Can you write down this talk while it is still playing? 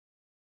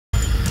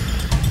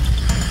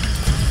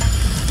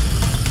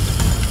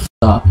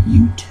Up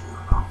YouTube,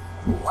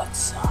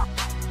 what's up?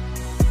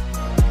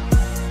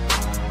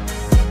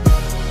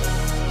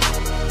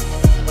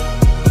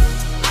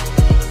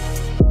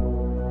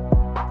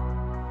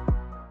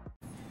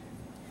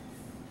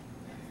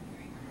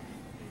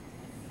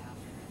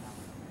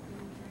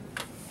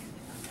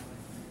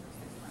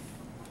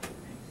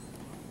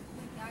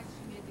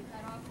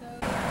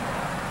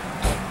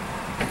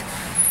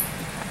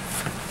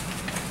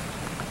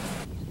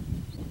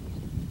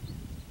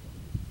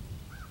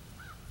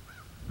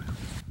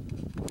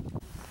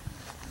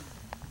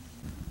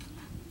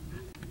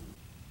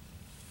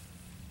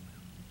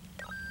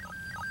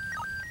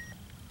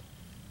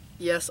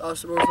 Yes,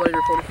 Officer Morris, what are your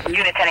reporting for you?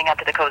 Units heading up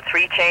to the code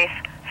 3 chase.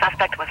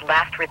 Suspect was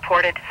last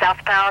reported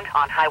southbound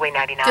on Highway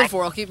 99.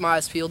 10-4, I'll keep my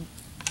eyes peeled.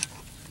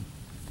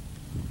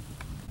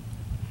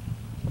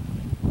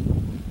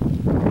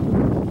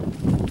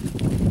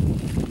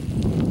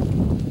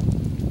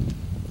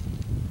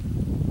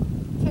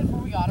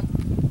 We got him.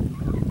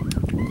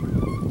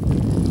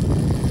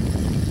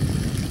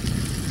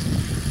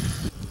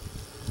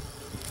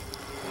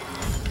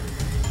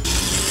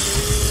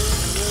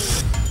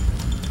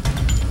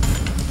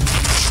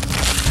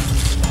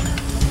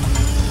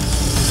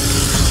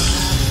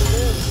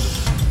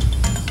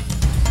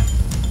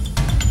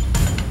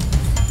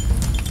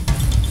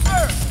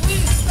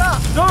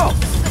 No!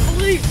 The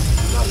police!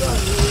 Not done.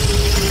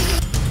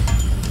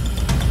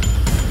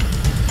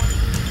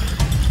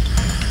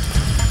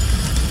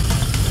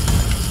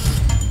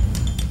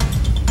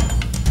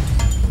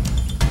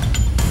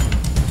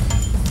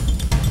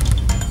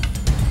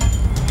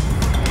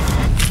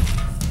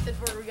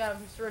 We got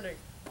him. He's surrendering.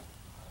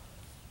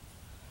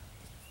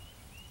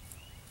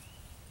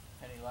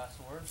 Any last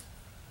words?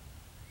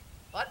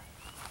 What?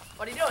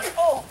 What are you doing?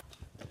 Oh!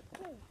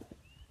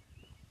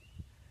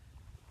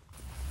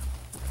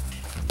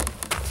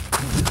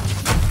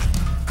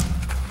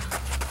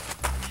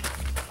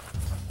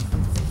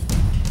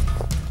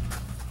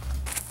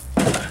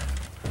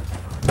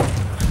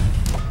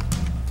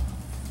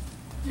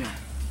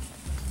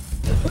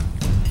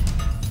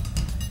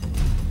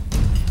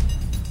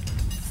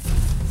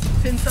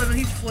 Pin 7,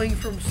 he's fleeing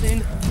from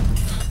scene.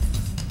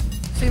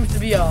 Seems to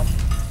be a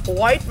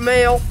white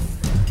male,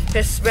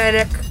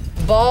 Hispanic,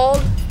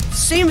 bald,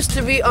 seems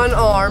to be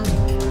unarmed,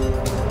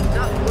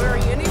 not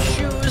wearing any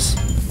shoes,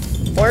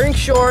 wearing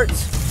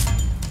shorts,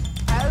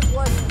 has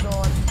leggings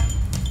on.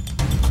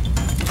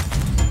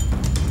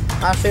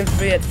 That seems to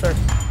be it, sir.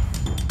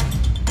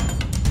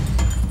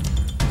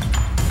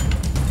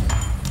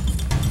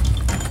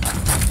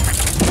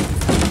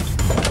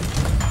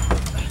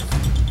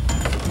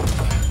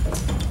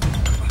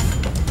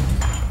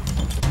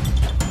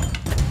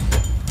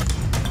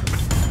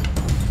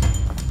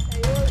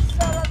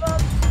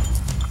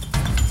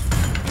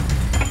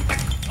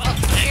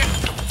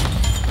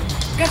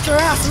 Get your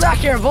ass back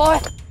here, boy!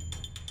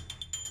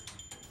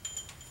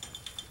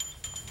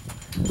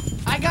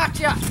 I got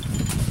ya!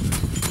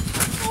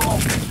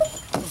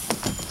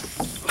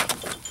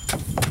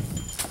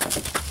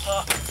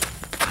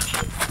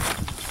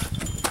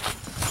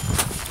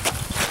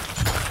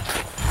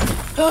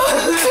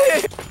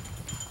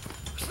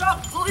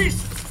 Stop,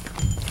 police!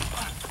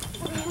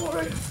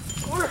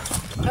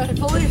 Hey,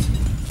 police!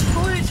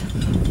 Police!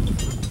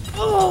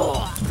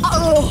 Oh!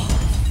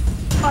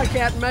 I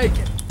can't make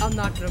it. I'm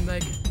not gonna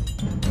make it.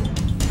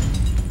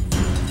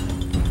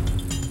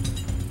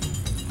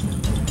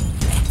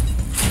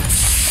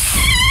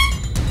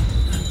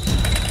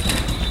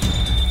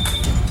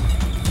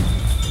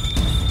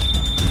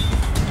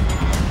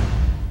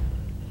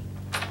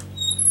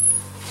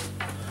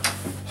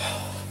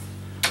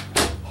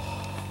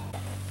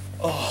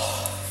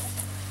 Oh.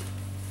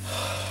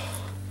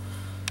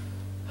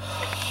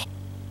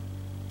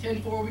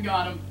 10-4, we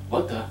got him.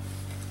 What the?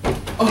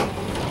 Oh.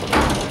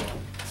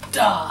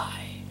 Die.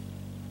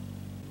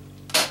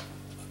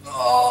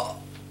 Oh.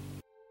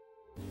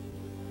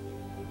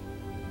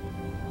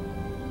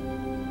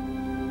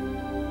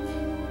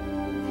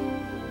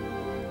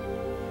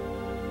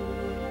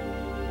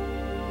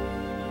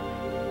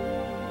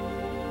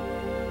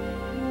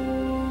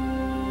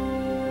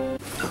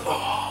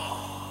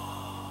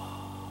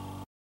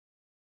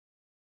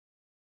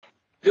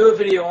 Do a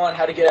video on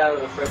how to get out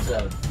of the friend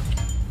zone.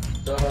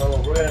 So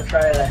we're gonna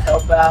try to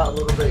help out a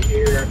little bit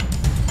here.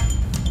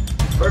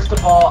 First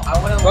of all, I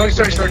want to. Long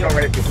story short, don't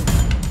write people.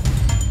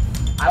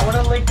 I want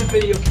to link the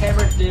video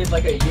Cameron did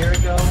like a year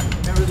ago.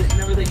 Remember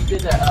that you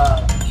did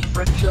that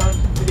friend zone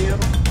video?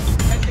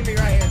 That's gonna be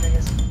right here,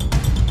 niggas.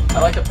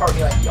 I like the part where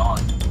you like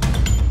yawned.